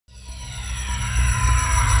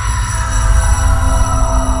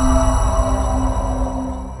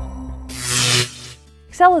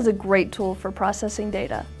Excel is a great tool for processing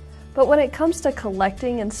data, but when it comes to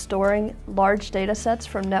collecting and storing large data sets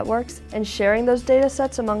from networks and sharing those data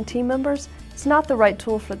sets among team members, it's not the right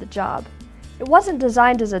tool for the job. It wasn't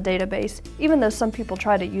designed as a database, even though some people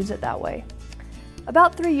try to use it that way.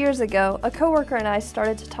 About 3 years ago, a coworker and I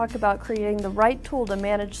started to talk about creating the right tool to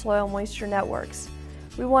manage soil moisture networks.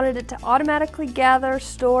 We wanted it to automatically gather,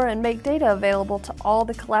 store, and make data available to all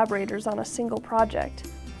the collaborators on a single project.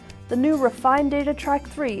 The new refined DataTrac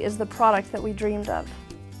 3 is the product that we dreamed of.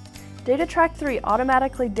 DataTrac 3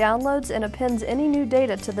 automatically downloads and appends any new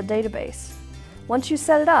data to the database. Once you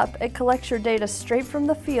set it up, it collects your data straight from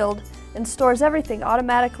the field and stores everything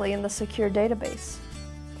automatically in the secure database.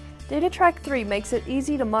 DataTrac 3 makes it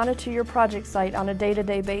easy to monitor your project site on a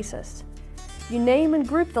day-to-day basis. You name and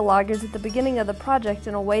group the loggers at the beginning of the project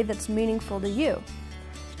in a way that's meaningful to you.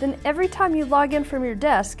 Then every time you log in from your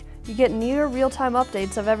desk, you get near real-time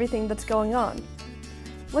updates of everything that's going on.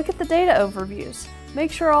 Look at the data overviews.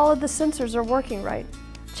 Make sure all of the sensors are working right.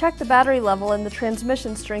 Check the battery level and the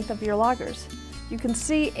transmission strength of your loggers. You can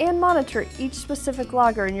see and monitor each specific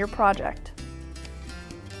logger in your project.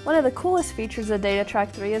 One of the coolest features of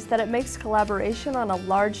DataTrac 3 is that it makes collaboration on a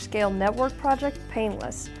large-scale network project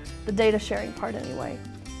painless, the data sharing part anyway.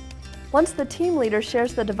 Once the team leader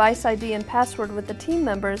shares the device ID and password with the team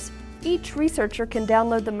members, each researcher can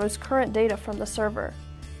download the most current data from the server.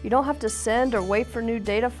 You don't have to send or wait for new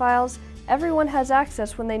data files. Everyone has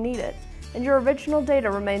access when they need it, and your original data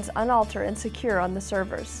remains unaltered and secure on the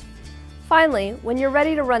servers. Finally, when you're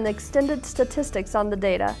ready to run extended statistics on the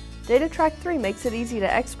data, DataTrac 3 makes it easy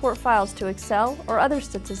to export files to Excel or other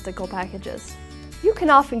statistical packages. You can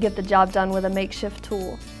often get the job done with a makeshift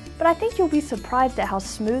tool, but I think you'll be surprised at how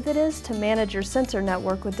smooth it is to manage your sensor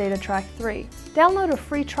network with DataTrac 3. Download a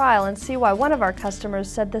free trial and see why one of our customers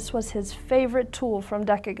said this was his favorite tool from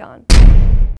Decagon.